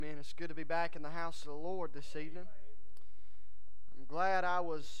It's good to be back in the house of the Lord this evening. I'm glad I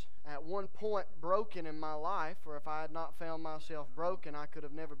was at one point broken in my life, for if I had not found myself broken, I could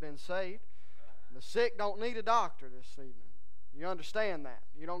have never been saved. The sick don't need a doctor this evening. You understand that.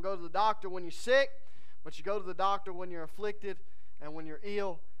 You don't go to the doctor when you're sick, but you go to the doctor when you're afflicted and when you're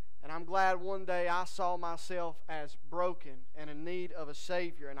ill. And I'm glad one day I saw myself as broken and in need of a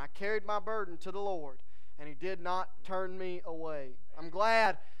Savior. And I carried my burden to the Lord, and He did not turn me away. I'm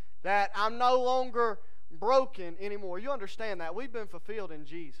glad that I'm no longer broken anymore. You understand that. We've been fulfilled in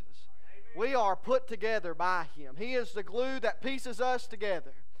Jesus. We are put together by Him. He is the glue that pieces us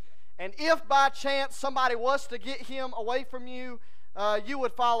together. And if by chance somebody was to get Him away from you, you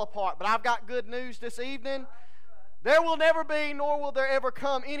would fall apart. But I've got good news this evening. There will never be, nor will there ever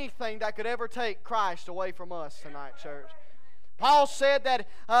come anything that could ever take Christ away from us tonight, church. Paul said that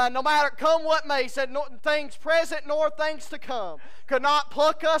no matter come what may, he said, no, things present nor things to come could not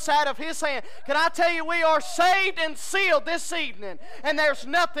pluck us out of His hand. Can I tell you, we are saved and sealed this evening, and there's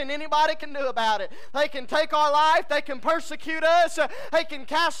nothing anybody can do about it. They can take our life, they can persecute us, they can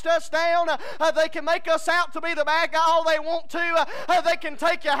cast us down, they can make us out to be the bad guy all they want to, they can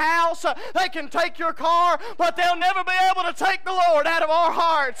take your house, they can take your car, but they'll never be able to take the Lord out of our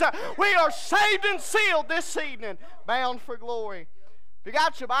hearts. We are saved and sealed this evening, bound for glory. If you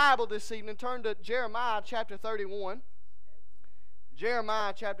got your Bible this evening, turn to Jeremiah chapter 31.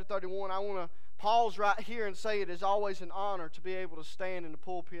 Jeremiah chapter 31. I want to pause right here and say it is always an honor to be able to stand in the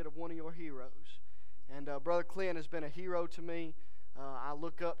pulpit of one of your heroes. And Brother Clint has been a hero to me. I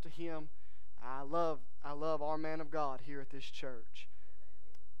look up to him. I love our man of God here at this church.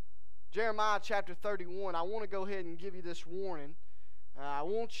 Jeremiah chapter 31. I want to go ahead and give you this warning. I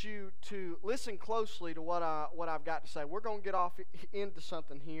want you to listen closely to what I've got to say. We're going to get off into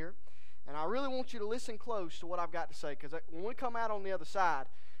something here, and I really want you to listen close to what I've got to say, because when we come out on the other side,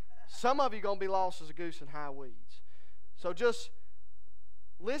 some of you are going to be lost as a goose in high weeds. So just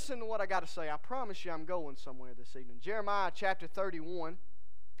listen to what I got to say. I promise you I'm going somewhere this evening. Jeremiah chapter 31,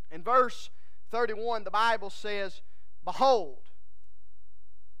 in verse 31, the Bible says, "Behold,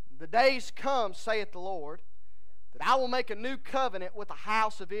 the days come, saith the Lord, that I will make a new covenant with the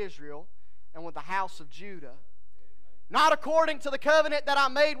house of Israel and with the house of Judah. Not according to the covenant that I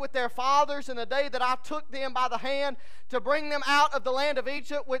made with their fathers in the day that I took them by the hand to bring them out of the land of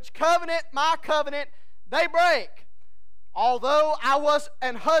Egypt, which covenant, my covenant, they break. Although I was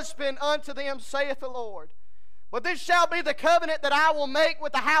an husband unto them, saith the Lord. But this shall be the covenant that I will make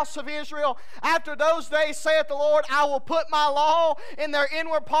with the house of Israel. After those days, saith the Lord, I will put my law in their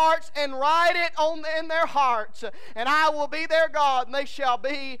inward parts and write it in their hearts. And I will be their God, and they shall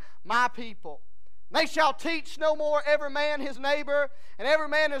be my people. They shall teach no more every man his neighbor, and every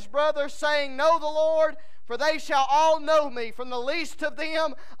man his brother, saying, Know the Lord, for they shall all know me, from the least of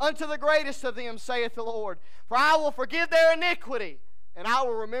them unto the greatest of them, saith the Lord. For I will forgive their iniquity, and I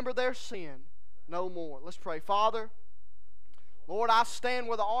will remember their sin no more." Let's pray. Father, Lord, I stand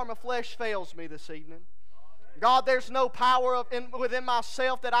where the arm of flesh fails me this evening. God, there's no power within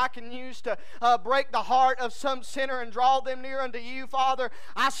myself that I can use to break the heart of some sinner and draw them near unto you, Father.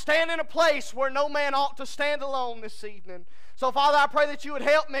 I stand in a place where no man ought to stand alone this evening. So, Father, I pray that you would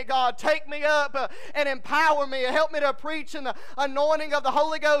help me, God. Take me up and empower me. Help me to preach in the anointing of the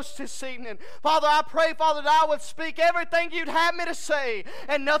Holy Ghost this evening. Father, I pray, Father, that I would speak everything you'd have me to say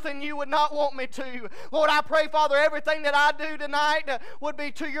and nothing you would not want me to. Lord, I pray, Father, everything that I do tonight would be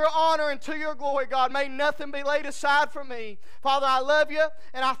to your honor and to your glory, God. May nothing be laid aside from me. Father, I love you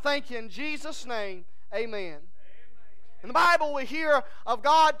and I thank you in Jesus' name. Amen. In the Bible, we hear of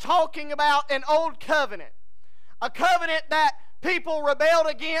God talking about an old covenant. A covenant that people rebelled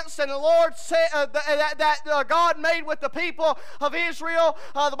against, and the Lord said that God made with the people of Israel.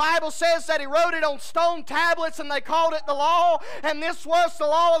 The Bible says that He wrote it on stone tablets, and they called it the law, and this was the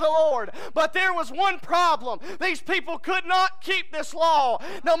law of the Lord. But there was one problem. These people could not keep this law.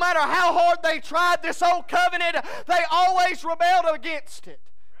 No matter how hard they tried, this old covenant, they always rebelled against it.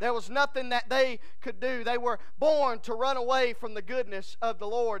 There was nothing that they could do. They were born to run away from the goodness of the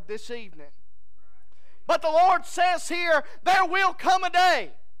Lord this evening. But the Lord says here, there will come a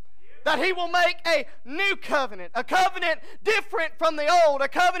day that He will make a new covenant, a covenant different from the old, a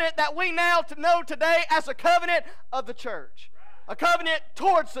covenant that we now know today as a covenant of the church, a covenant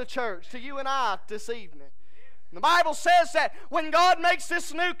towards the church, to you and I this evening. And the Bible says that when God makes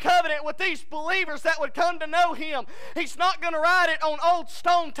this new covenant with these believers that would come to know Him, He's not going to write it on old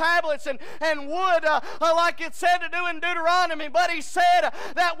stone tablets and wood like it said to do in Deuteronomy, but He said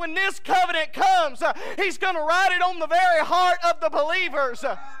that when this covenant comes, He's going to write it on the very heart of the believers.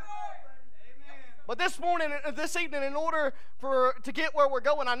 But this evening, in order to get where we're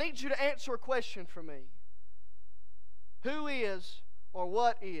going, I need you to answer a question for me. Who is or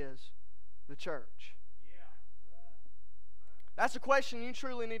what is the church? That's a question you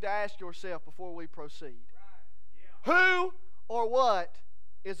truly need to ask yourself before we proceed. Who or what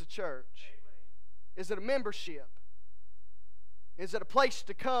is a church? Is it a membership? Is it a place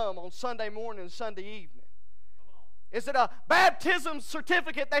to come on Sunday morning and Sunday evening? Is it a baptism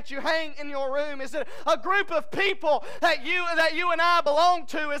certificate that you hang in your room? Is it a group of people that you and I belong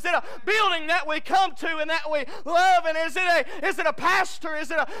to? Is it a building that we come to and that we love? And is it a pastor?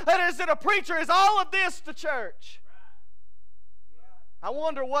 Is it a preacher? Is all of this the church? I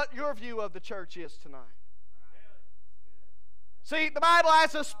wonder what your view of the church is tonight. See, the Bible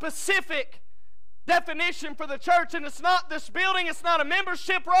has a specific definition for the church, and it's not this building, it's not a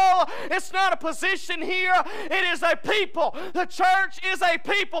membership roll, it's not a position here, it is a people. The church is a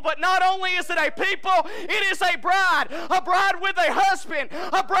people, but not only is it a people, it is a bride with a husband,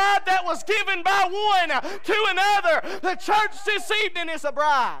 a bride that was given by one to another. The church this evening is a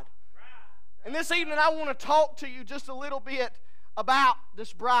bride. And this evening I want to talk to you just a little bit about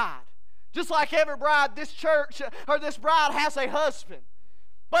this bride. Just like every bride, this church or this bride has a husband.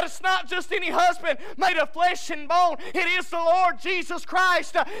 But it's not just any husband made of flesh and bone. It is the Lord Jesus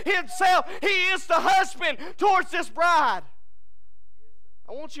Christ Himself. He is the husband towards this bride.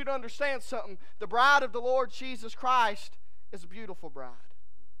 I want you to understand something. The bride of the Lord Jesus Christ is a beautiful bride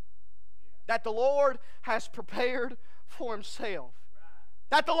that the Lord has prepared for Himself.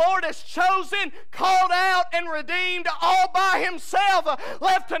 That the Lord has chosen, called out, and redeemed all by Himself,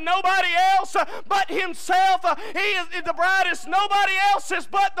 left to nobody else but Himself. The bride is nobody else's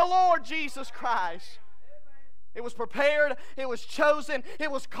but the Lord Jesus Christ. It was prepared, it was chosen, it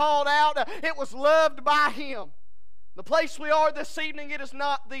was called out, it was loved by Him. The place we are this evening, it is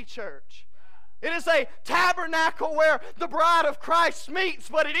not the church. It is a tabernacle where the bride of Christ meets,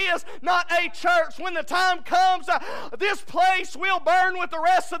 but it is not a church. When the time comes, this place will burn with the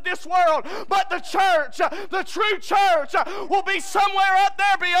rest of this world. But the church, the true church, will be somewhere up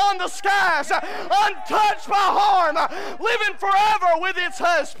there beyond the skies, untouched by harm, living forever with its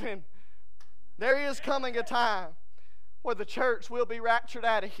husband. There is coming a time where the church will be raptured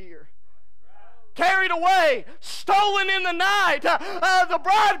out of here. Carried away, stolen in the night. The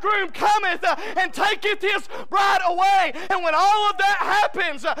bridegroom cometh and taketh his bride away. And when all of that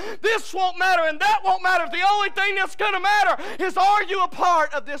happens, this won't matter and that won't matter. The only thing that's going to matter is, are you a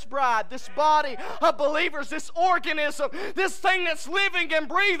part of this bride, this body of believers, this organism, this thing that's living and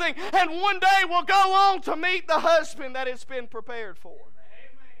breathing, and one day will go on to meet the husband that it's been prepared for.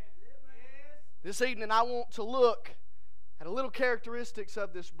 This evening I want to look at a little characteristics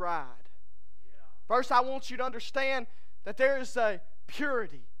of this bride. First, I want you to understand that there is a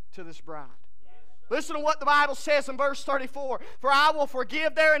purity to this bride. Listen to what the Bible says in verse 34. For I will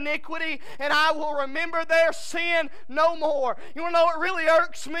forgive their iniquity, and I will remember their sin no more. You want to know what really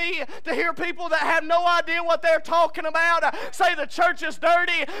irks me? To hear people that have no idea what they're talking about say the church is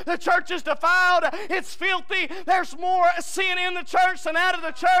dirty, the church is defiled, it's filthy, there's more sin in the church than out of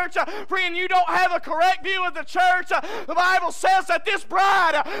the church. Friend, you don't have a correct view of the church. The Bible says that this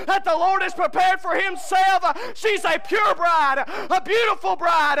bride that the Lord has prepared for Himself, she's a pure bride, a beautiful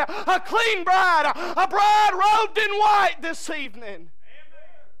bride, a clean bride, a bride robed in white this evening.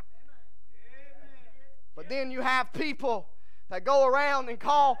 But then you have people that go around and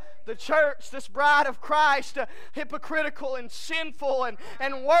call the church, this bride of Christ, hypocritical and sinful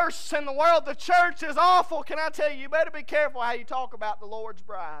and worse than the world. The church is awful. Can I tell you, you better be careful how you talk about the Lord's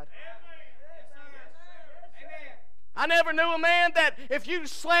bride. I never knew a man that if you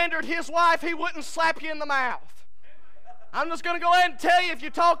slandered his wife, he wouldn't slap you in the mouth. I'm just going to go ahead and tell you, if you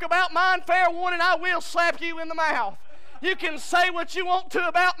talk about mine, fair warning, I will slap you in the mouth. You can say what you want to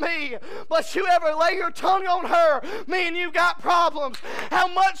about me, but you ever lay your tongue on her, me and you got problems. How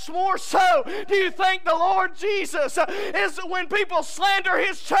much more so do you think the Lord Jesus is when people slander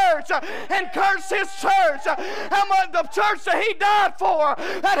His church and curse His church? How much the church that He died for,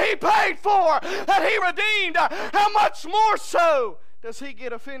 that He paid for, that He redeemed, how much more so does He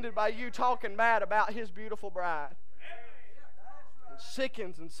get offended by you talking bad about His beautiful bride? It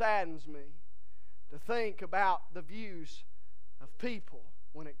sickens and saddens me to think about the views of people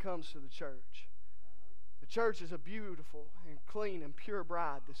when it comes to the church. The church is a beautiful and clean and pure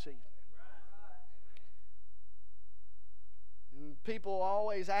bride this evening. And people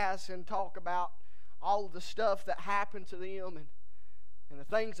always ask and talk about all of the stuff that happened to them and the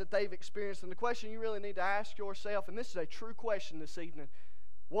things that they've experienced. And the question you really need to ask yourself, and this is a true question this evening,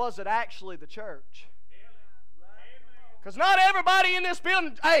 was it actually the church? Because not everybody in this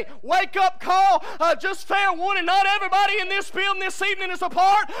building, hey, wake up call, just fair warning, not everybody in this building this evening is a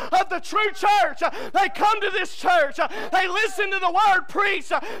part of the true church. They come to this church, they listen to the word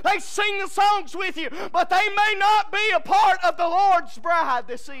preached, they sing the songs with you, but they may not be a part of the Lord's bride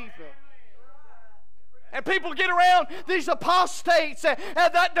this evening. And people get around these apostates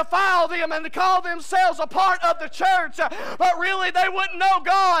that defile them and call themselves a part of the church. But really they wouldn't know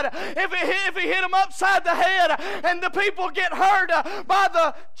God if He hit them upside the head. And the people get hurt by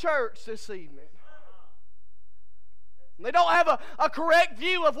the church this evening. They don't have a correct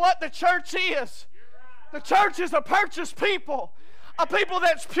view of what the church is. The church is a purchased people. A people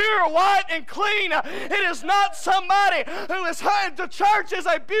that's pure, white, and clean. It is not somebody who is hurt. The church is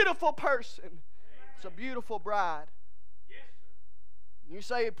a beautiful person. It's a beautiful bride. Yes, sir. You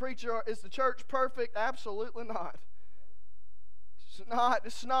say, preacher, is the church perfect? Absolutely not.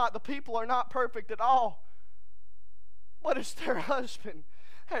 It's not. The people are not perfect at all. But it's their husband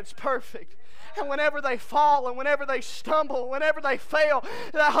that's perfect. And whenever they fall and whenever they stumble, whenever they fail,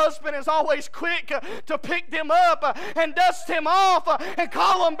 the husband is always quick to pick them up and dust him off and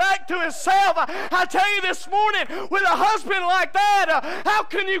call them back to himself. I tell you this morning, with a husband like that, how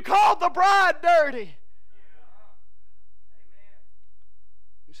can you call the bride dirty?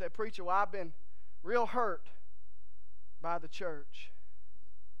 You say, preacher, well, I've been real hurt by the church.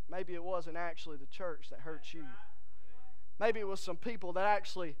 Maybe it wasn't actually the church that hurt you. Maybe it was some people that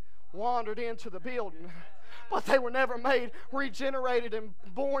actually wandered into the building, but they were never made regenerated and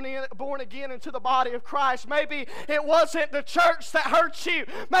born again into the body of Christ. Maybe it wasn't the church that hurt you.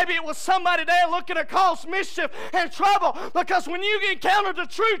 Maybe it was somebody there looking to cause mischief and trouble, because when you encounter the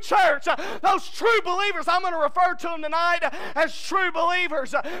true church, those true believers, I'm going to refer to them tonight as true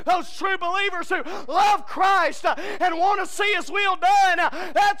believers, those true believers who love Christ and want to see His will done,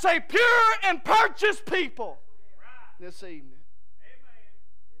 that's a pure and purchased people this evening.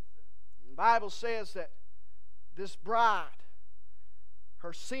 The Bible says that this bride,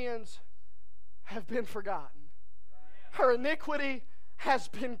 her sins have been forgotten. Her iniquity has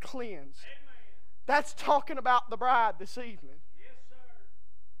been cleansed. That's talking about the bride this evening.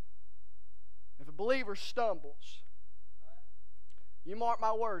 If a believer stumbles, you mark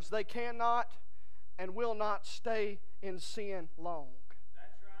my words, they cannot and will not stay in sin long.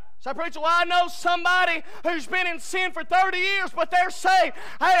 So, preacher, well, I know somebody who's been in sin for 30 years, but they're saved.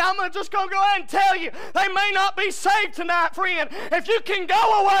 Hey, I'm just going to go ahead and tell you, they may not be saved tonight, friend. If you can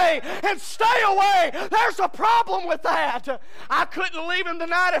go away and stay away, there's a problem with that. I couldn't leave him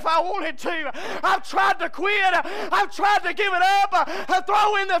tonight if I wanted to. I've tried to quit. I've tried to give it up,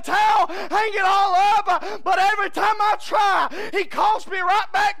 throw in the towel, hang it all up, but every time I try, he calls me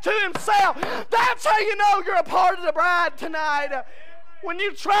right back to himself. That's how you know you're a part of the bride tonight. When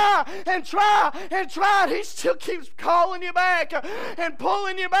you try and try and try, He still keeps calling you back and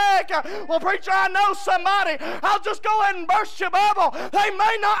pulling you back. Well, preacher, I know somebody. I'll just go ahead and burst your bubble. They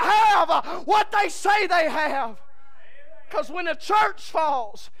may not have what they say they have. Because when a church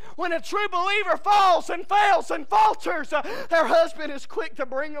falls, when a true believer falls and fails and falters, their husband is quick to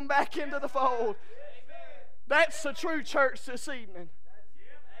bring them back into the fold. That's the true church this evening.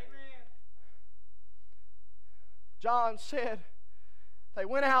 John said, they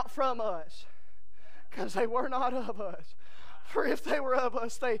went out from us because they were not of us. For if they were of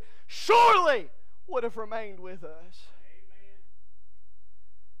us, they surely would have remained with us.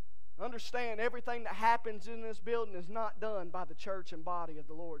 Amen. Understand, everything that happens in this building is not done by the church and body of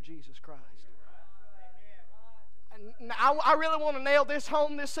the Lord Jesus Christ. And I really want to nail this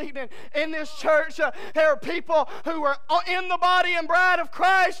home this evening. In this church, there are people who are in the body and bride of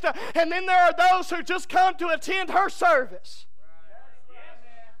Christ, and then there are those who just come to attend her service.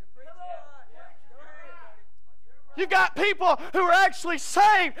 You've got people who are actually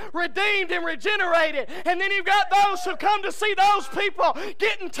saved, redeemed, and regenerated. And then you've got those who come to see those people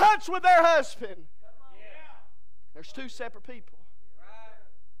get in touch with their husband. There's two separate people.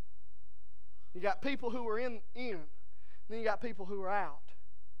 You got people who are in, and then you got people who are out.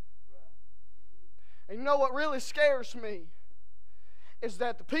 And you know what really scares me is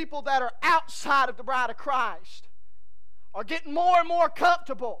that the people that are outside of the bride of Christ are getting more and more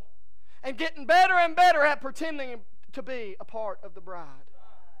comfortable and getting better and better at pretending to be a part of the bride.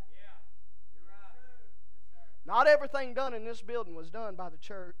 Not everything done in this building was done by the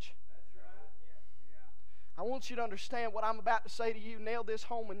church. I want you to understand what I'm about to say to you. Nail this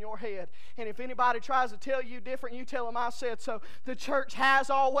home in your head. And if anybody tries to tell you different, you tell them I said so. The church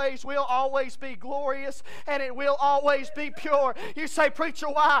has always, will always be glorious, and it will always be pure. You say, preacher,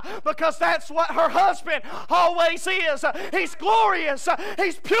 why? Because that's what her husband always is. He's glorious.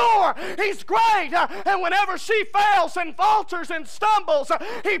 He's pure. He's great. And whenever she fails and falters and stumbles,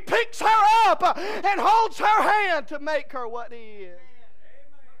 he picks her up and holds her hand to make her what he is.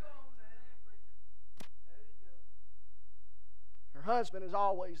 Her husband is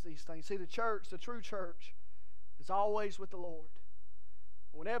always these things. See, the church, the true church, is always with the Lord.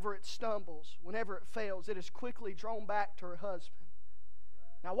 Whenever it stumbles, whenever it fails, it is quickly drawn back to her husband.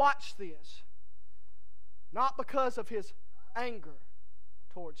 Now watch this. Not because of his anger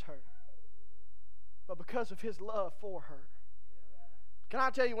towards her, but because of his love for her. Can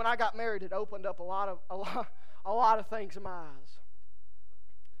I tell you, when I got married, it opened up a lot of things in my eyes.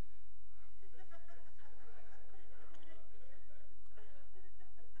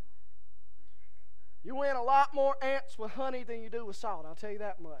 You win a lot more ants with honey than you do with salt, I'll tell you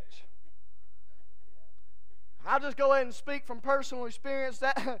that much. I'll just go ahead and speak from personal experience.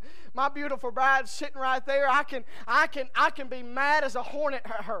 That my beautiful bride's sitting right there. I can be mad as a hornet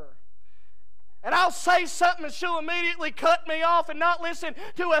at her. And I'll say something and she'll immediately cut me off and not listen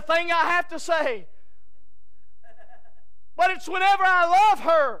to a thing I have to say. But it's whenever I love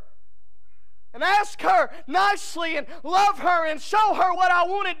her and ask her nicely and love her and show her what I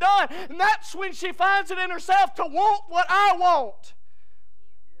want it done. And that's when she finds it in herself to want what I want.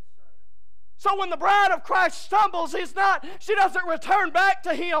 So when the bride of Christ stumbles, she doesn't return back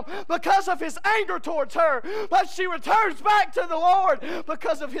to him because of his anger towards her, but she returns back to the Lord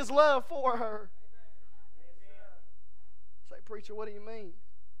because of his love for her. Say, preacher, what do you mean?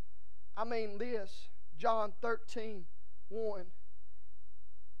 I mean this. John 13:1.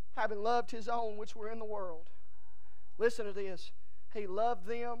 Having loved his own which were in the world. Listen to this. He loved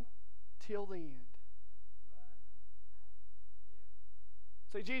them till the end.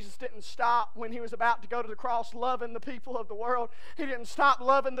 See, Jesus didn't stop when he was about to go to the cross loving the people of the world. He didn't stop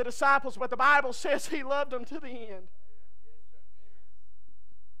loving the disciples, but the Bible says he loved them to the end.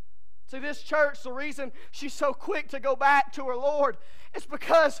 See, this church, the reason she's so quick to go back to her Lord is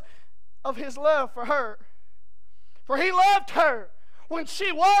because of his love for her. For he loved her when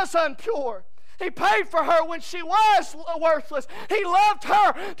she was impure. He paid for her when she was worthless. He loved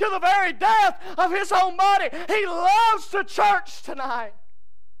her to the very death of his own body. He loves the church tonight.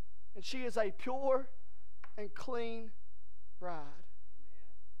 And she is a pure and clean bride.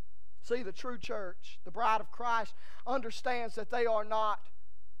 See, the true church, the bride of Christ, understands that they are not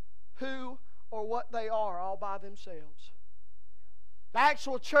who or what they are all by themselves. The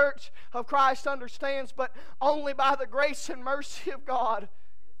actual church of Christ understands, but only by the grace and mercy of God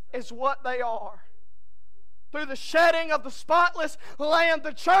is what they are. Through the shedding of the spotless Lamb,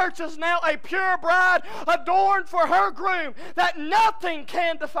 the church is now a pure bride adorned for her groom that nothing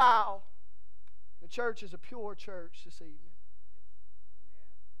can defile. The church is a pure church this evening.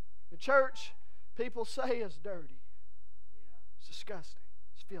 The church, people say, is dirty. It's disgusting.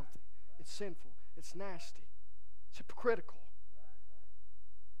 It's filthy. It's sinful. It's nasty. It's hypocritical.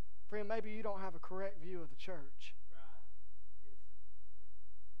 Friend, maybe you don't have a correct view of the church.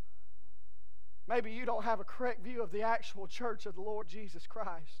 Maybe you don't have a correct view of the actual church of the Lord Jesus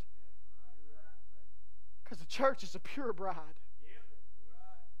Christ. Because the church is a pure bride.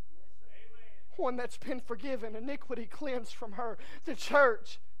 One that's been forgiven, iniquity cleansed from her. The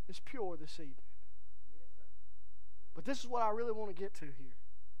church is pure this evening. But this is what I really want to get to here.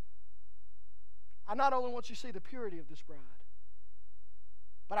 I not only want you to see the purity of this bride,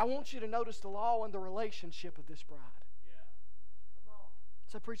 but I want you to notice the law and the relationship of this bride.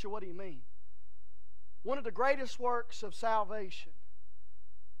 Say, preacher, what do you mean? One of the greatest works of salvation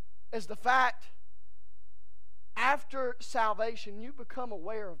is the fact after salvation you become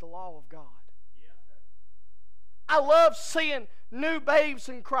aware of the law of God. I love seeing new babes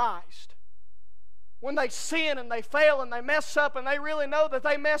in Christ when they sin and they fail and they mess up and they really know that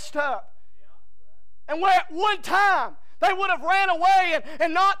they messed up. And where at one time they would have ran away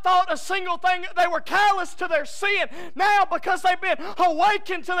and not thought a single thing. They were callous to their sin. Now, because they've been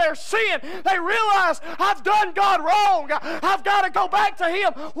awakened to their sin, they realize, I've done God wrong. I've got to go back to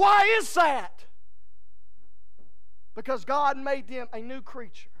Him. Why is that? Because God made them a new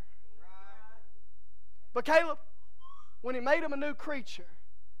creature. But Caleb, when He made them a new creature,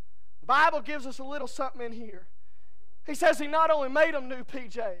 the Bible gives us a little something in here. He says He not only made them new,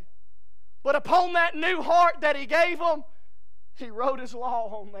 PJ, but upon that new heart that He gave them, He wrote His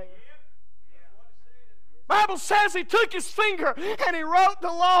law on there. Bible says He took His finger and He wrote the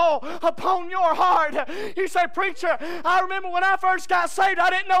law upon your heart. You say, preacher, I remember when I first got saved, I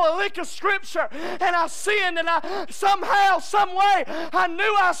didn't know a lick of Scripture, and I sinned, and I somehow, some way, I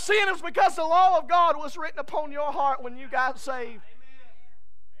knew I sinned. It was because the law of God was written upon your heart when you got saved.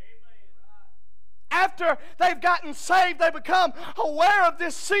 After they've gotten saved, they become aware of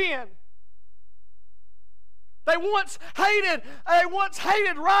this sin. They once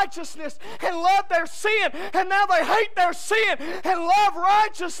hated righteousness and loved their sin, and now they hate their sin and love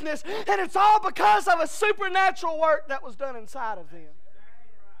righteousness, and it's all because of a supernatural work that was done inside of them.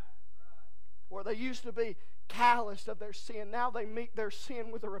 Where they used to be calloused of their sin, now they meet their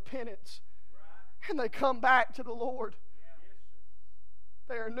sin with a repentance, and they come back to the Lord.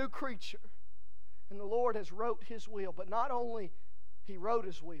 They are a new creature, and the Lord has wrote His will. But not only He wrote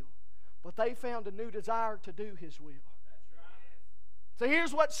His will, but they found a new desire to do His will. So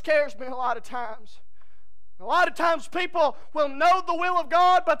here's what scares me a lot of times. A lot of times people will know the will of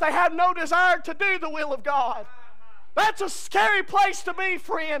God, but they have no desire to do the will of God. That's a scary place to be,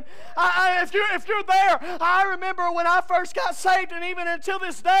 friend. If you're there, I remember when I first got saved, and even until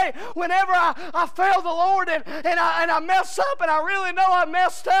this day, whenever I fail the Lord and I mess up, and I really know I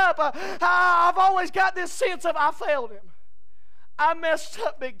messed up, I've always got this sense of I failed Him. I messed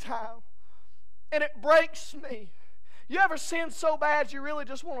up big time. And it breaks me. You ever sin so bad you really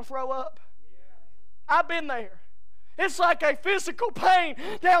just want to throw up? I've been there. It's like a physical pain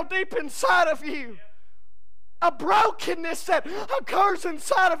down deep inside of you. A brokenness that occurs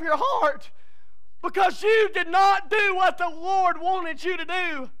inside of your heart because you did not do what the Lord wanted you to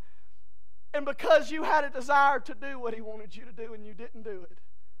do, and because you had a desire to do what He wanted you to do and you didn't do it.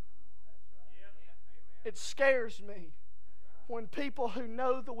 It scares me when people who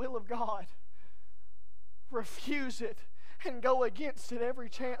know the will of God refuse it and go against it every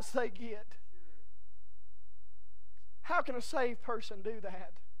chance they get. How can a saved person do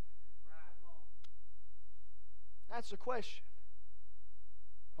that? That's the question.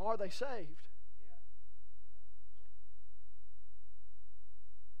 Are they saved?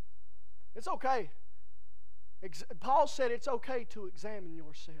 It's okay. Paul said it's okay to examine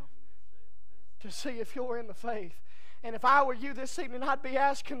yourself to see if you're in the faith. And if I were you this evening, I'd be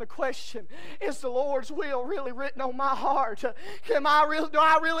asking the question, is the Lord's will really written on my heart? Do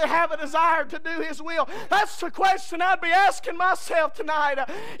I really have a desire to do His will? That's the question I'd be asking myself tonight.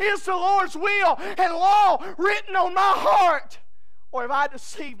 Is the Lord's will and law written on my heart? Or have I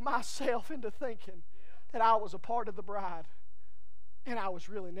deceived myself into thinking that I was a part of the bride and I was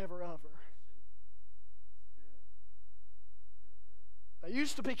really never of her? They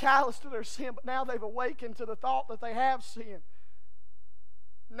used to be callous to their sin, but now they've awakened to the thought that they have sinned.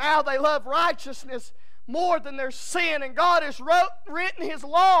 Now they love righteousness more than their sin, and God has written His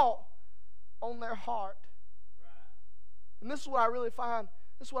law on their heart. And this is what I really find.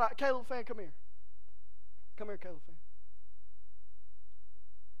 Caleb fan, come here. Come here, Caleb fan.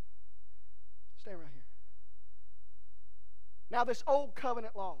 Stand right here. Now this old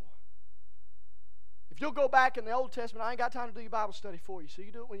covenant law. If you'll go back in the Old Testament, I ain't got time to do your Bible study for you, so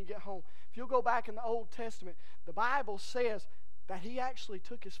you do it when you get home. If you'll go back in the Old Testament, the Bible says that He actually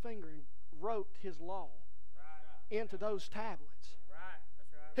took His finger and wrote His law into those tablets.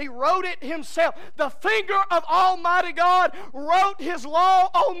 He wrote it Himself. The finger of Almighty God wrote His law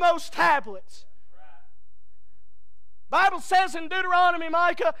on those tablets. Bible says in Deuteronomy,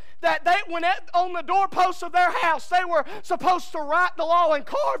 Micah, that on the doorposts of their house, they were supposed to write the law and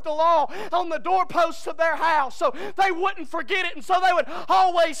carve the law on the doorposts of their house so they wouldn't forget it, and so they would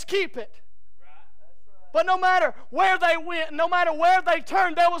always keep it. But no matter where they went, no matter where they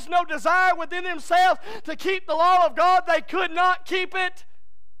turned, there was no desire within themselves to keep the law of God. They could not keep it,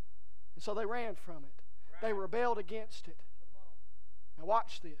 and so they ran from it. They rebelled against it. Now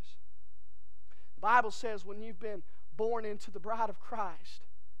watch this. The Bible says when you've been born into the bride of Christ,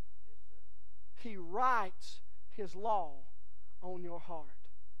 He writes His law on your heart.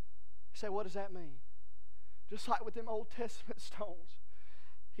 You say, what does that mean? Just like with them Old Testament stones,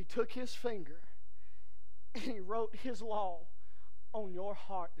 He took His finger and He wrote His law on your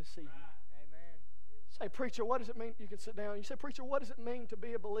heart this evening. Amen. Say, preacher, what does it mean? You can sit down. You say, preacher, what does it mean to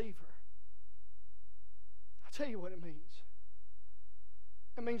be a believer? I'll tell you what it means.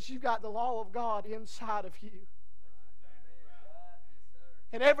 It means you've got the law of God inside of you.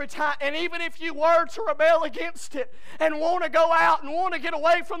 And every time, and even if you were to rebel against it and want to go out and want to get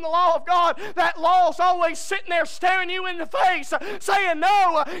away from the law of God, that law's always sitting there staring you in the face, saying,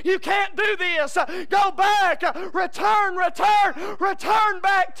 no, you can't do this. Go back. Return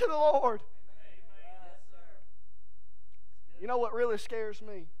back to the Lord. You know what really scares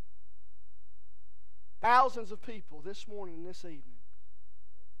me? Thousands of people this morning and this evening.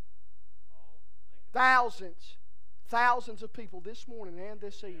 Thousands of people this morning and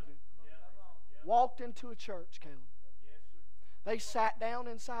this evening walked into a church, Caleb. They sat down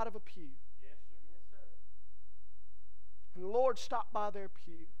inside of a pew. And the Lord stopped by their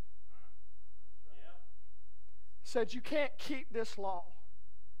pew. Said, you can't keep this law.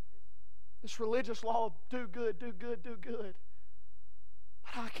 This religious law of do good, do good, do good.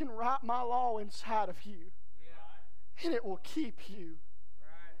 But I can write my law inside of you. And it will keep you.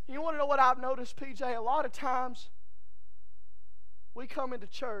 You want to know what I've noticed, PJ? A lot of times we come into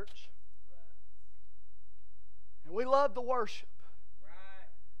church and we love the worship.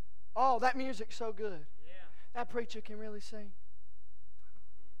 Oh, that music's so good. That preacher can really sing.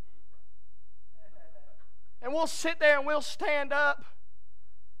 And we'll sit there and we'll stand up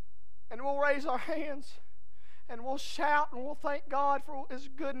and we'll raise our hands and we'll shout and we'll thank God for His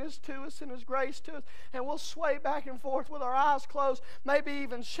goodness to us and His grace to us. And we'll sway back and forth with our eyes closed, maybe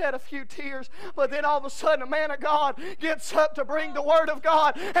even shed a few tears. But then all of a sudden a man of God gets up to bring the Word of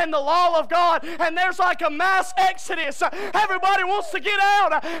God and the law of God. And there's like a mass exodus. Everybody wants to get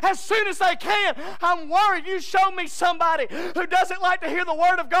out as soon as they can. I'm worried you show me somebody who doesn't like to hear the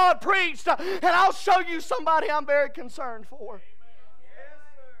Word of God preached. And I'll show you somebody I'm very concerned for.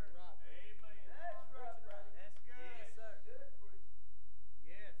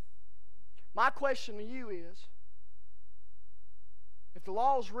 My question to you is, if the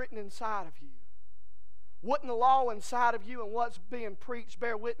law is written inside of you, wouldn't the law inside of you and what's being preached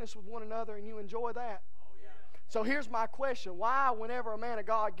bear witness with one another and you enjoy that? So here's my question. Why, whenever a man of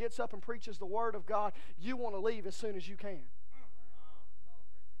God gets up and preaches the Word of God, you want to leave as soon as you can?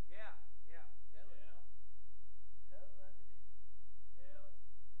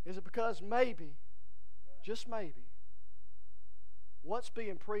 Is it because maybe, just maybe, what's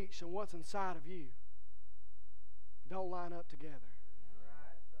being preached and what's inside of you don't line up together?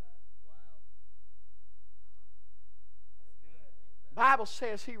 The Bible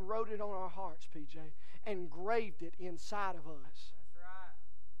says He wrote it on our hearts, PJ, and engraved it inside of us.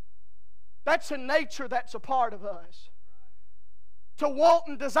 That's a nature that's a part of us. To want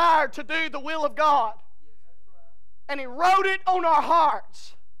and desire to do the will of God. And He wrote it on our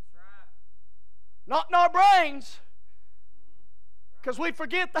hearts. Not in our brains, because we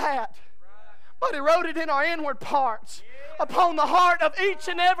forget that. But He wrote it in our inward parts. Upon the heart of each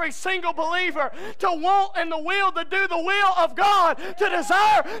and every single believer to want and the will to do the will of God, to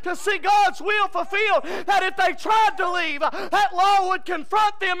desire to see God's will fulfilled. That if they tried to leave, that law would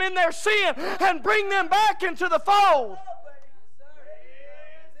confront them in their sin and bring them back into the fold.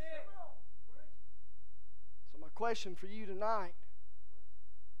 So my question for you tonight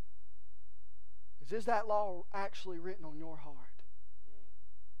is that law actually written on your heart?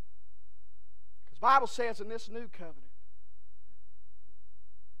 Because the Bible says in this new covenant,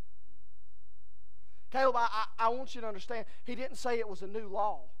 Caleb, I want you to understand, He didn't say it was a new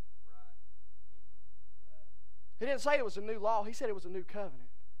law. He didn't say it was a new law. He said it was a new covenant.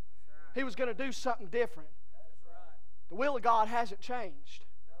 He was going to do something different. The will of God hasn't changed.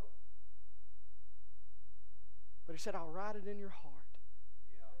 But He said, I'll write it in your heart.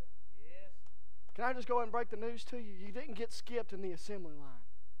 Can I just go ahead and break the news to you? You didn't get skipped in the assembly line.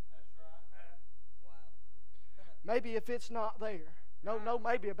 Maybe if it's not there. No,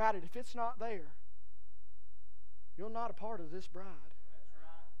 maybe about it. If it's not there, you're not a part of this bride. That's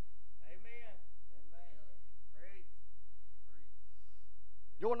right. Amen. Amen.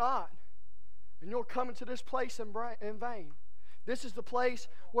 You're not. And you're coming to this place in vain. This is the place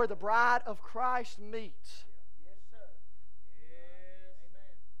where the bride of Christ meets. Yes, sir. Yes.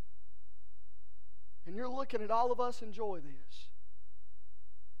 Amen. And you're looking at all of us enjoy this.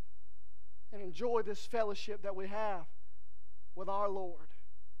 And enjoy this fellowship that we have with our Lord.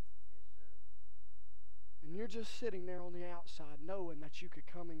 And you're just sitting there on the outside knowing that you could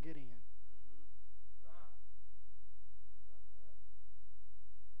come and get in.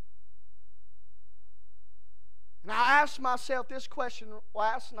 And I asked myself this question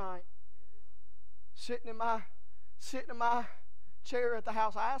last night, sitting in my chair at the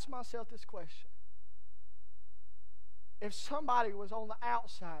house. I asked myself this question. If somebody was on the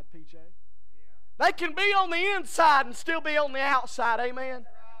outside, PJ, they can be on the inside and still be on the outside. Amen.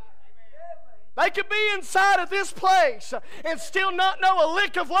 They could be inside of this place and still not know a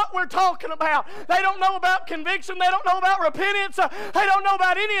lick of what we're talking about. They don't know about conviction. They don't know about repentance. They don't know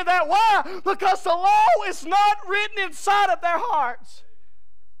about any of that. Why? Because the law is not written inside of their hearts.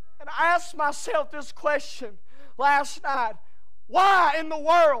 And I asked myself this question last night. Why in the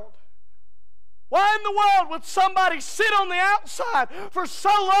world? Why in the world would somebody sit on the outside for so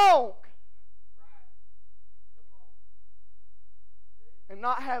long and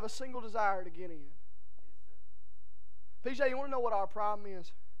not have a single desire to get in. PJ, you want to know what our problem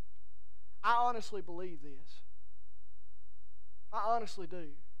is? I honestly believe this. I honestly do.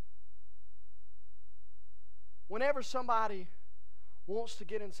 Whenever somebody wants to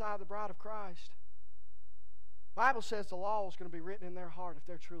get inside the bride of Christ, the Bible says the law is going to be written in their heart if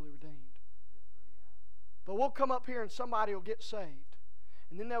they're truly redeemed. But we'll come up here and somebody will get saved.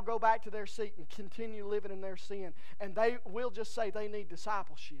 And then they'll go back to their seat and continue living in their sin. And we'll just say they need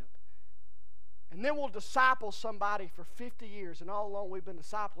discipleship. And then we'll disciple somebody for 50 years, and all along we've been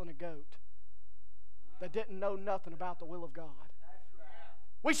discipling a goat that didn't know nothing about the will of God.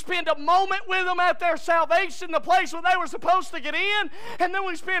 We spend a moment with them at their salvation, the place where they were supposed to get in, and then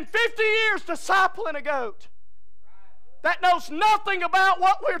we spend 50 years discipling a goat that knows nothing about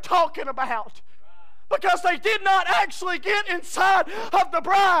what we're talking about, because they did not actually get inside of the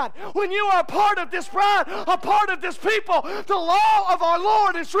bride. When you are part of this bride, a part of this people, the law of our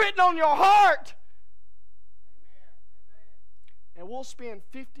Lord is written on your heart. And we'll spend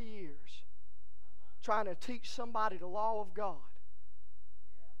 50 years trying to teach somebody the law of God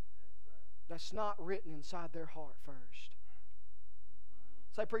that's not written inside their heart first.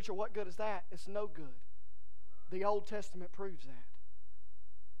 Say, preacher, what good is that? It's no good. The Old Testament proves that.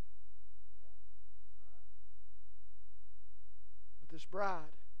 But this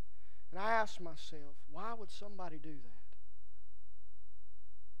bride, and I asked myself, why would somebody do that?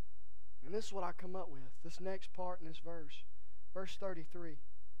 And this is what I come up with, this next part in this verse. Verse 33.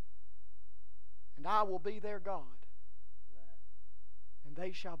 And I will be their God, and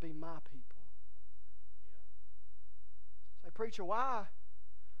they shall be my people. Say, preacher, why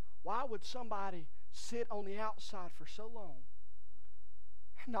would somebody sit on the outside for so long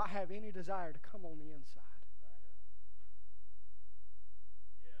and not have any desire to come on the inside?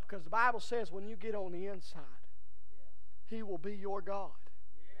 Because the Bible says when you get on the inside, He will be your God,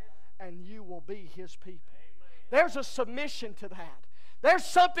 and you will be His people. There's a submission to that. There's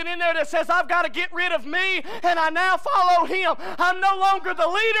something in there that says, I've got to get rid of me, and I now follow Him. I'm no longer the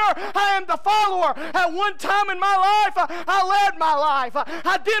leader, I am the follower. At one time in my life, I led my life.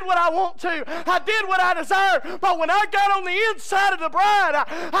 I did what I want to. I did what I desired. But when I got on the inside of the bride,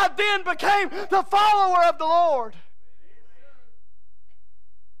 I then became the follower of the Lord.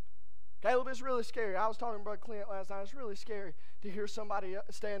 Caleb, it's really scary. I was talking to Brother Clint last night. It's really scary to hear somebody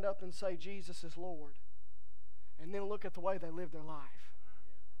stand up and say, Jesus is Lord, and then look at the way they live their life.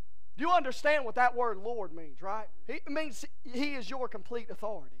 Do you understand what that word Lord means, right? It means He is your complete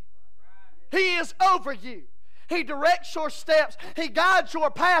authority. He is over you. He directs your steps. He guides your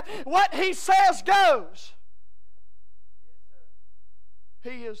path. What He says goes.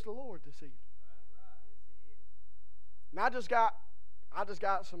 He is the Lord this evening. And I just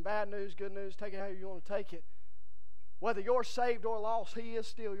got some bad news, good news. Take it how you want to take it. Whether you're saved or lost, He is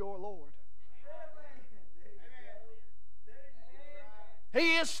still your Lord.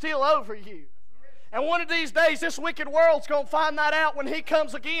 He is still over you. And one of these days, this wicked world's going to find that out when He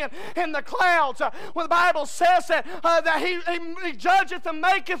comes again in the clouds. When the Bible says that he judgeth and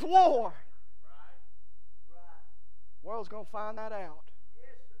maketh war. The world's going to find that out.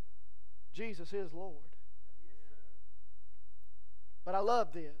 Jesus is Lord. But I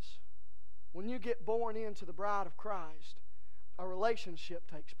love this. When you get born into the bride of Christ, a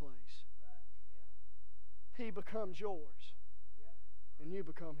relationship takes place. He becomes yours, and you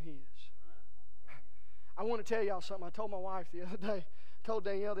become His. I want to tell y'all something. I told my wife the other day, told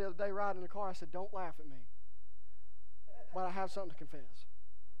Danielle the other day riding in the car, I said, don't laugh at me, but I have something to confess.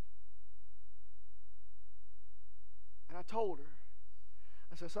 And I told her,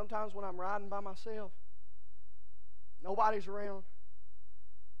 I said, sometimes when I'm riding by myself, nobody's around,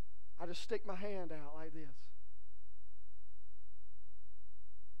 I just stick my hand out like this.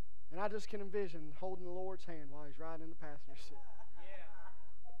 And I just can envision holding the Lord's hand while He's riding in the passenger seat.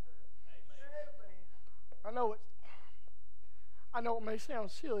 I know it may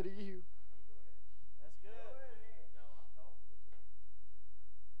sound silly to you. That's good.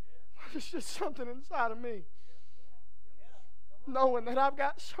 But it's just something inside of me. Knowing that I've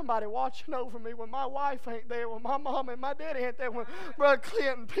got somebody watching over me when my wife ain't there, when my mom and my daddy ain't there, when Brother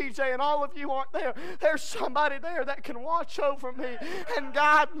Clint and PJ and all of you aren't there. There's somebody there that can watch over me and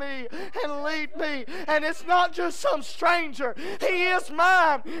guide me and lead me. And it's not just some stranger. He is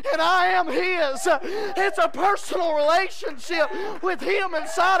mine and I am His. It's a personal relationship with Him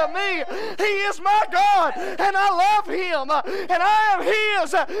inside of me. He is my God and I love Him and I am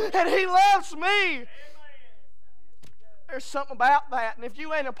His and He loves me. There's something about that. And if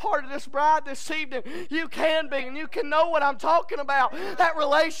you ain't a part of this bride this evening, you can be. And you can know what I'm talking about. That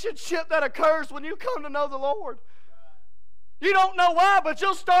relationship that occurs when you come to know the Lord. You don't know why, but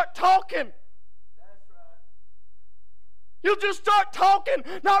you'll start talking. That's right. You'll just start talking,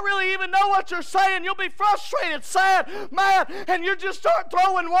 not really even know what you're saying. You'll be frustrated, sad, mad, and you just start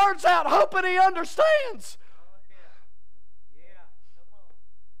throwing words out, hoping he understands. Oh, yeah. Yeah. Come on.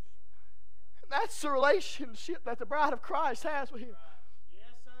 And that's the relationship that the bride of Christ has with him.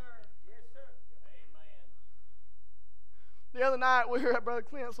 Yes, sir. Yes, sir. Amen. The other night, we were at Brother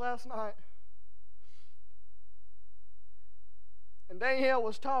Clint's last night. And Danielle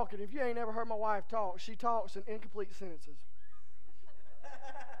was talking. If you ain't ever heard my wife talk, she talks in incomplete sentences.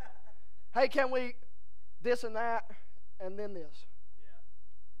 Hey, can we this and that and then this?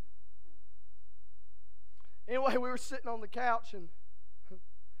 Yeah. Anyway, we were sitting on the couch and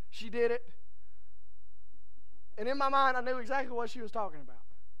she did it. And in my mind, I knew exactly what she was talking about.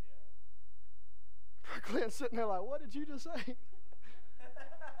 Yeah. Clint's sitting there like, what did you just say?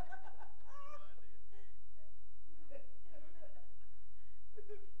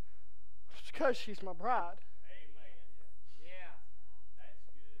 It's because she's my bride. Amen. Yeah. That's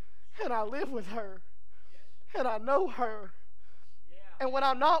good. And I live with her. And I know her. Yeah. And when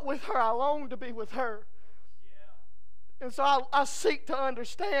I'm not with her, I long to be with her. Yeah. And so I seek to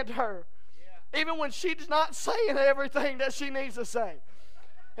understand her. Yeah. Even when she's not saying everything that she needs to say.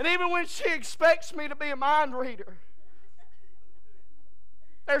 And even when she expects me to be a mind reader.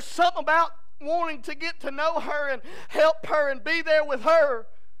 There's something about wanting to get to know her and help her and be there with her.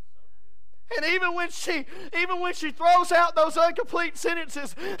 And even when she throws out those incomplete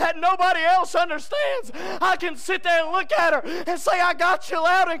sentences that nobody else understands, I can sit there and look at her and say, I got you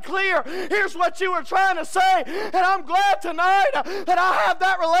loud and clear. Here's what you were trying to say. And I'm glad tonight that I have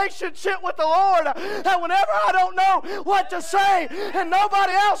that relationship with the Lord, that whenever I don't know what to say and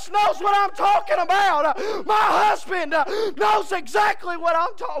nobody else knows what I'm talking about, my husband knows exactly what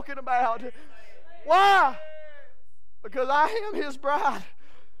I'm talking about. Why? Because I am his bride.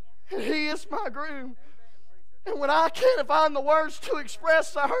 And he is my groom. And when I can't find the words to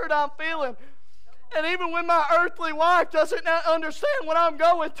express the hurt I'm feeling, and even when my earthly wife doesn't understand what I'm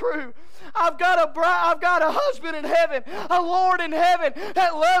going through, I've got a husband in heaven, a Lord in heaven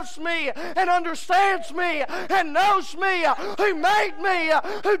that loves me and understands me and knows me, who made me,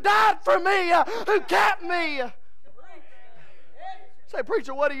 who died for me, who kept me. Say,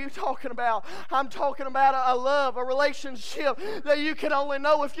 preacher, what are you talking about? I'm talking about a love, a relationship that you can only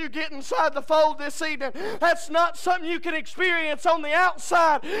know if you get inside the fold this evening. That's not something you can experience on the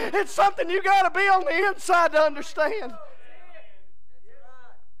outside. It's something you got to be on the inside to understand.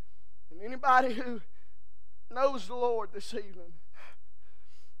 And anybody who knows the Lord this evening,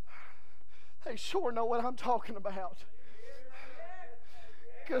 they sure know what I'm talking about.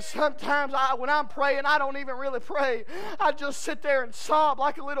 Because sometimes when I'm praying, I don't even really pray. I just sit there and sob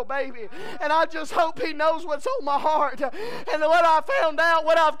like a little baby. And I just hope he knows what's on my heart. And what I found out,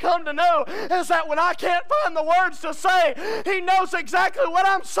 what I've come to know, is that when I can't find the words to say, he knows exactly what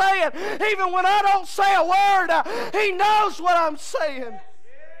I'm saying. Even when I don't say a word, he knows what I'm saying.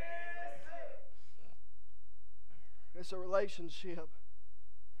 It's a relationship.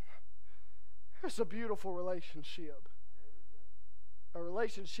 It's a beautiful relationship. A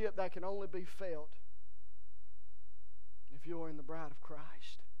relationship that can only be felt if you're in the bride of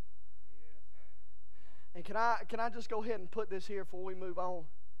Christ. And can I just go ahead and put this here before we move on?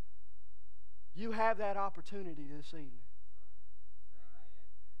 You have that opportunity this evening.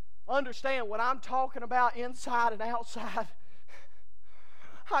 Understand what I'm talking about inside and outside.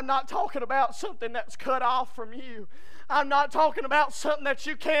 I'm not talking about something that's cut off from you. I'm not talking about something that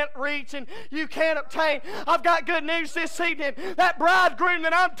you can't reach and you can't obtain. I've got good news this evening. That bridegroom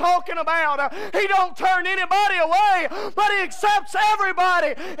that I'm talking about, he don't turn anybody away, but he accepts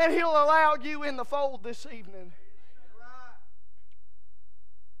everybody, and he'll allow you in the fold this evening.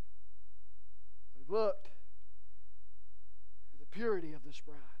 We've looked at the purity of this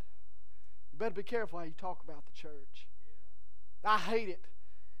bride. You better be careful how you talk about the church. I hate it.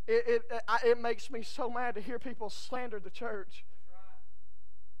 It makes me so mad to hear people slander the church.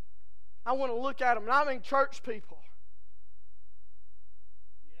 I want to look at them, and I mean church people.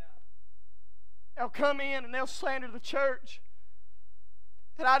 They'll come in and they'll slander the church.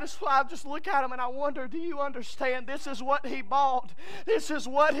 And I just look at them and I wonder, do you understand? This is what he bought. This is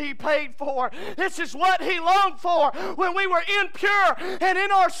what he paid for. This is what he longed for when we were impure and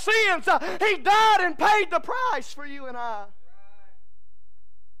in our sins. He died and paid the price for you and I.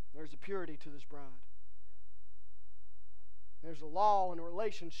 There's a purity to this bride. There's a law and a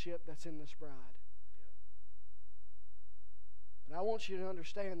relationship that's in this bride. But I want you to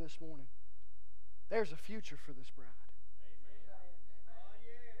understand this morning, there's a future for this bride.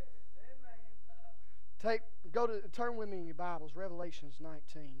 Turn with me in your Bibles, Revelations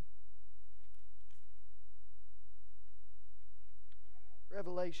 19.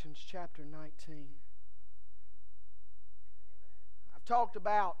 Revelations chapter 19. I've talked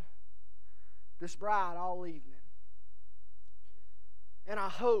about this bride all evening. And I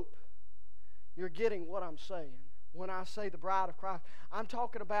hope you're getting what I'm saying. When I say the bride of Christ, I'm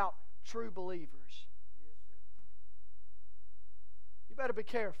talking about true believers. You better be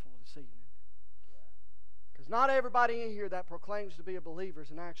careful this evening. Because not everybody in here that proclaims to be a believer is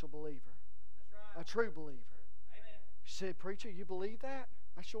an actual believer. That's right. A true believer. Amen. You said, preacher, you believe that?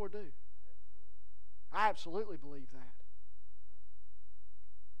 I sure do. I absolutely believe that.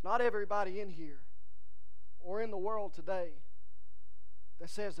 Not everybody in here or in the world today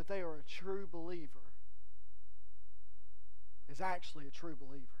that says that they are a true believer is actually a true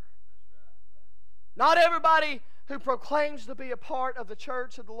believer. Not everybody who proclaims to be a part of the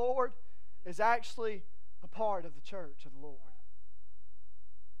church of the Lord is actually a part of the church of the Lord.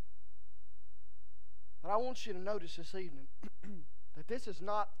 But I want you to notice this evening that this is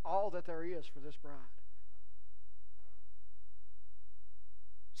not all that there is for this bride.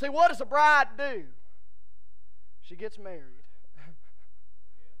 See, what does a bride do? She gets married.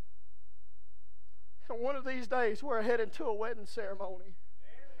 And one of these days we're headed to a wedding ceremony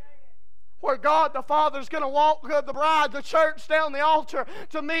where God the Father is going to walk the bride, the church, down the altar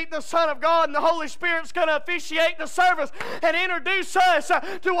to meet the Son of God, and the Holy Spirit's going to officiate the service and introduce us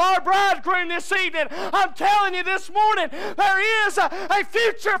to our bridegroom this evening. I'm telling you this morning, there is a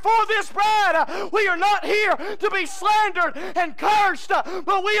future for this bride. We are not here to be slandered and cursed,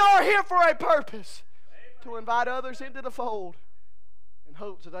 but we are here for a purpose, to invite others into the fold and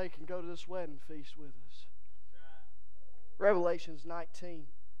hope that they can go to this wedding feast with us. Revelations 19.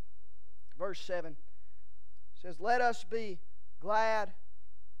 Verse 7 says, let us be glad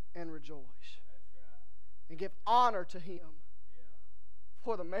and rejoice and give honor to Him,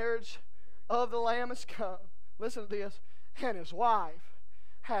 for the marriage of the Lamb is come. Listen to this. And His wife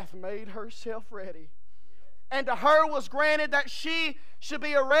hath made herself ready. And to her was granted that she should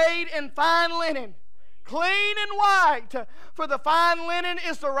be arrayed in fine linen, clean and white, for the fine linen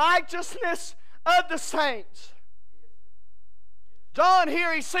is the righteousness of the saints. John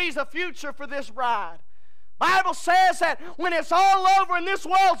here, he sees a future for this bride. Bible says that when it's all over and this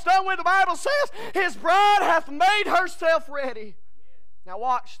world's done with, the Bible says His bride hath made herself ready. Now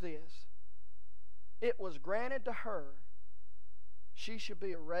watch this. It was granted to her she should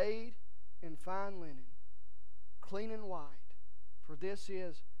be arrayed in fine linen, clean and white, for this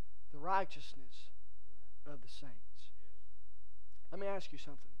is the righteousness of the saints. Let me ask you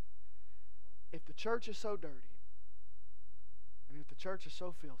something. If the church is so dirty, and if the church is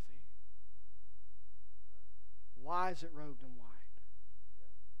so filthy, why is it robed in white?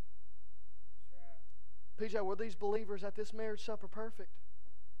 PJ, were these believers at this marriage supper perfect?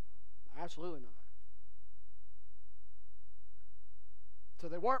 Absolutely not. So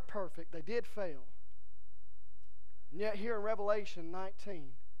they weren't perfect. They did fail. And yet here in Revelation 19, it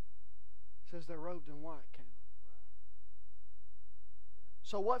says they're robed in white, Caleb.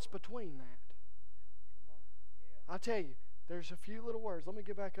 So what's between that? I'll tell you. There's a few little words. Let me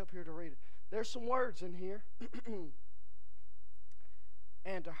get back up here to read it. There's some words in here.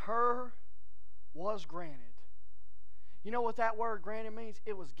 And to her was granted. You know what that word granted means?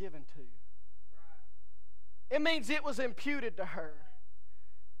 It was given to. It means it was imputed to her.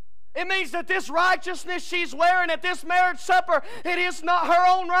 It means that this righteousness she's wearing at this marriage supper, it is not her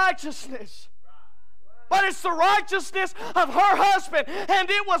own righteousness, but it's the righteousness of her husband. And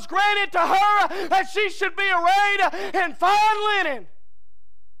it was granted to her that she should be arrayed in fine linen.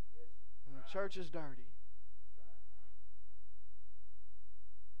 And the church is dirty.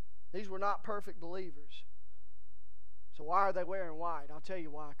 These were not perfect believers. So why are they wearing white? I'll tell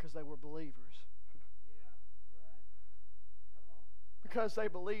you why. Because they were believers. Because they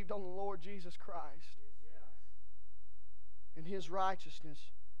believed on the Lord Jesus Christ. And His righteousness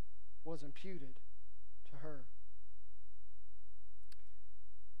was imputed to her.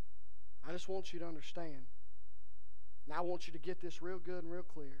 I just want you to understand. And I want you to get this real good and real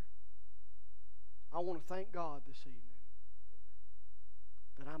clear. I want to thank God this evening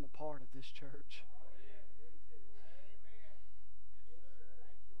that I'm a part of this church.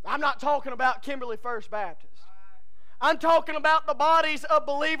 I'm not talking about Kimberly First Baptist. I'm talking about the bodies of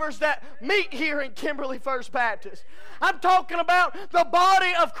believers that meet here in Kimberly First Baptist. I'm talking about the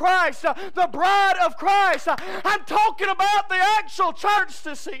body of Christ, the bride of Christ. I'm talking about the actual church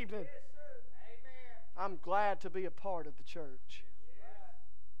this evening. I'm glad to be a part of the church.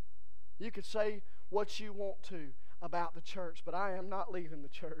 You could say what you want to about the church, but I am not leaving the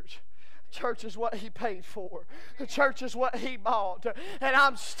church. Church is what He paid for. The church is what He bought. And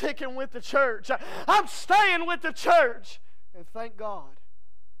I'm sticking with the church. I'm staying with the church. And thank God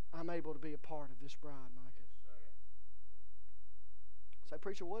I'm able to be a part of this bride, Micah. Say,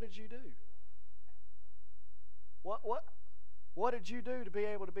 preacher, what did you do? What did you do to be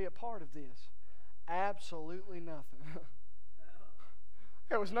able to be a part of this? Absolutely nothing.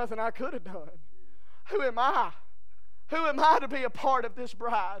 There was nothing I could have done. Who am I? Who am I to be a part of this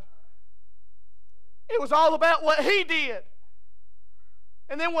bride? It was all about what He did.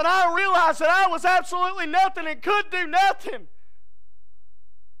 And then when I realized that I was absolutely nothing and could do nothing,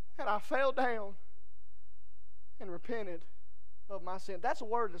 and I fell down and repented of my sin. That's a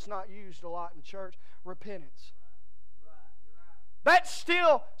word that's not used a lot in church, repentance. That's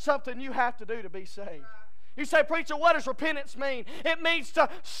still something you have to do to be saved. You say, preacher, what does repentance mean? It means to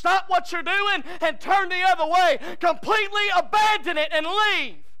stop what you're doing and turn the other way. Completely abandon it and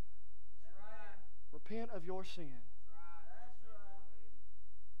leave. Repent of your sin.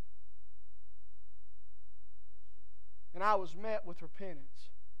 And I was met with repentance.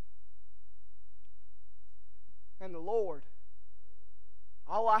 And the Lord,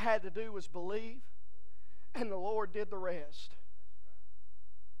 all I had to do was believe, and the Lord did the rest.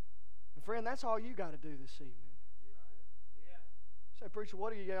 And friend, that's all you got to do this evening. Say, preacher,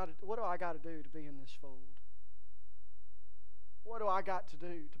 what do I got to do to be in this fold? What do I got to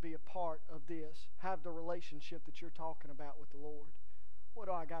do to be a part of this? Have the relationship that you're talking about with the Lord. What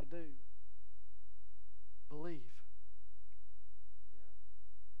do I got to do? Believe.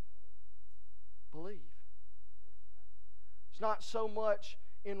 Believe. It's not so much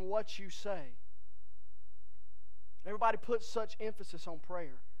in what you say. Everybody puts such emphasis on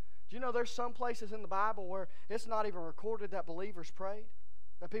prayer. Do you know there's some places in the Bible where it's not even recorded that believers prayed?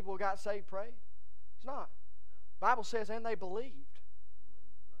 That people who got saved prayed? It's not. The Bible says, and they believed.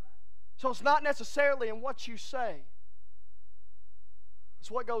 So it's not necessarily in what you say.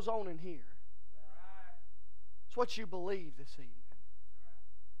 It's what goes on in here. It's what you believe this evening.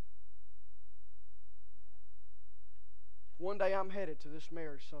 One day I'm headed to this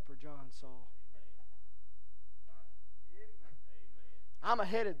marriage supper John saw. I'm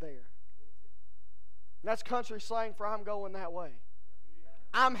headed there. That's country slang for I'm going that way.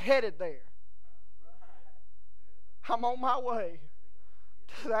 I'm headed there. I'm on my way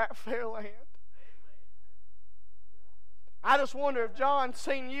to that fair land. I just wonder if John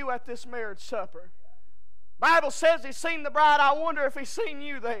seen you at this marriage supper. Bible says He's seen the bride. I wonder if He's seen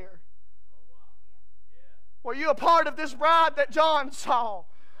you there. Were you a part of this bride that John saw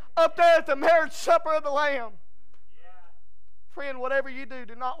up there at the marriage supper of the Lamb? Friend, whatever you do,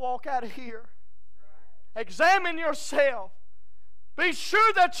 do not walk out of here. Examine yourself. Be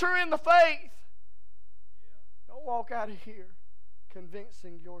sure that you're in the faith. Don't walk out of here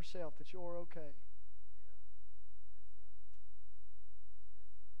convincing yourself that you're okay.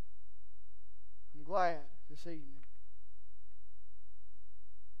 I'm glad this evening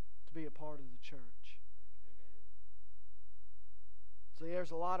to be a part of the church. See,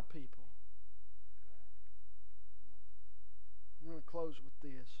 there's a lot of people. I'm going to close with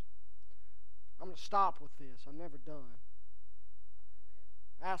this. I'm going to stop with this. I'm never done.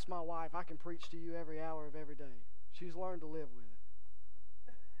 Ask my wife. I can preach to you every hour of every day. She's learned to live with it.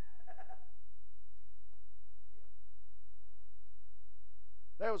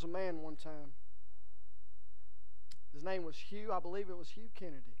 There was a man one time. His name was Hugh. I believe it was Hugh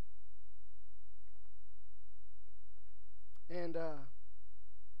Kennedy. And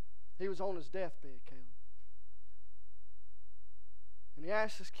he was on his deathbed, Caleb. And he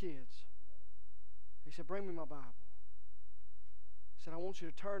asked his kids, he said, bring me my Bible. He said, I want you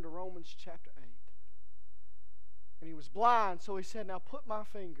to turn to Romans chapter 8. And he was blind, so he said, now put my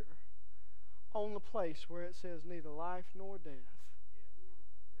finger on the place where it says neither life nor death.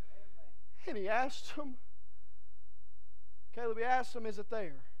 And he asked them, Caleb, he asked them, is it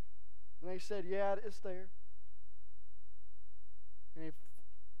there? And they said, yeah, it's there. And he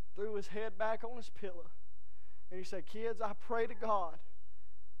threw his head back on his pillow. And he said, kids, I pray to God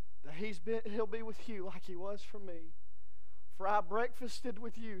that He'll be with you like He was for me. For I breakfasted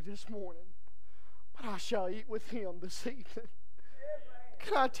with you this morning, but I shall eat with Him this evening.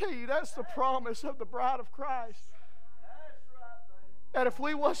 Can I tell you, that's the promise of the bride of Christ. That if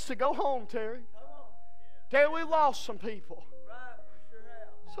we was to go home, Terry, we lost some people.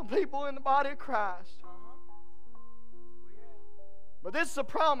 Some people in the body of Christ. But this is a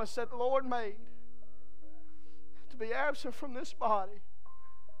promise that the Lord made. To be absent from this body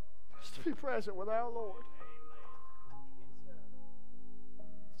is to be present with our Lord.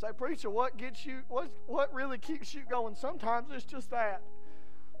 Say, preacher, what really keeps you going? Sometimes it's just that.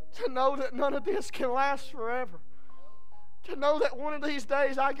 To know that none of this can last forever. To know that one of these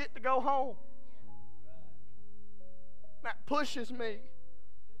days I get to go home. That pushes me.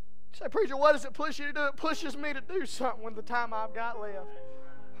 You say, preacher, what does it push you to do? It pushes me to do something with the time I've got left.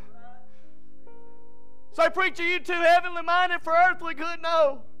 Say, preacher, you too heavenly minded for earthly good?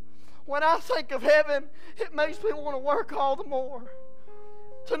 No. When I think of heaven, it makes me want to work all the more.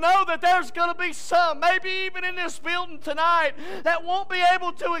 To know that there's going to be some, maybe even in this building tonight, that won't be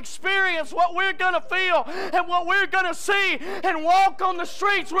able to experience what we're going to feel and what we're going to see and walk on the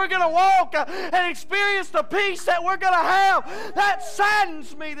streets we're going to walk and experience the peace that we're going to have. That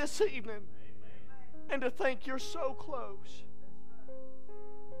saddens me this evening. And to think you're so close.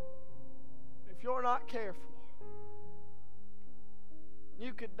 If you're not careful,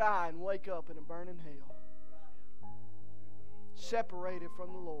 you could die and wake up in a burning hell. Separated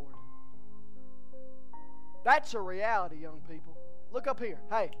from the Lord. That's a reality, young people. Look up here.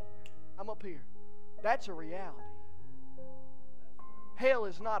 Hey, I'm up here. That's a reality. Hell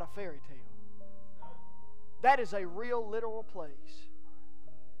is not a fairy tale. That is a real, literal place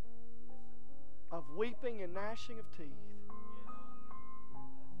of weeping and gnashing of teeth,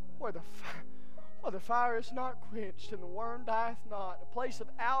 where the fire is not quenched and the worm dieth not, a place of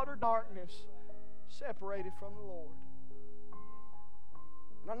outer darkness, separated from the Lord.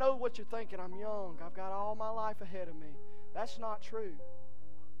 And I know what you're thinking. I'm young. I've got all my life ahead of me. That's not true.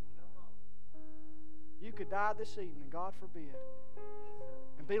 You could die this evening, God forbid,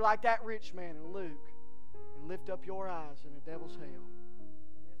 and be like that rich man in Luke and lift up your eyes in the devil's hell.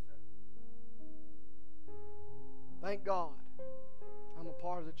 Thank God I'm a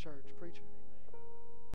part of the church, preacher.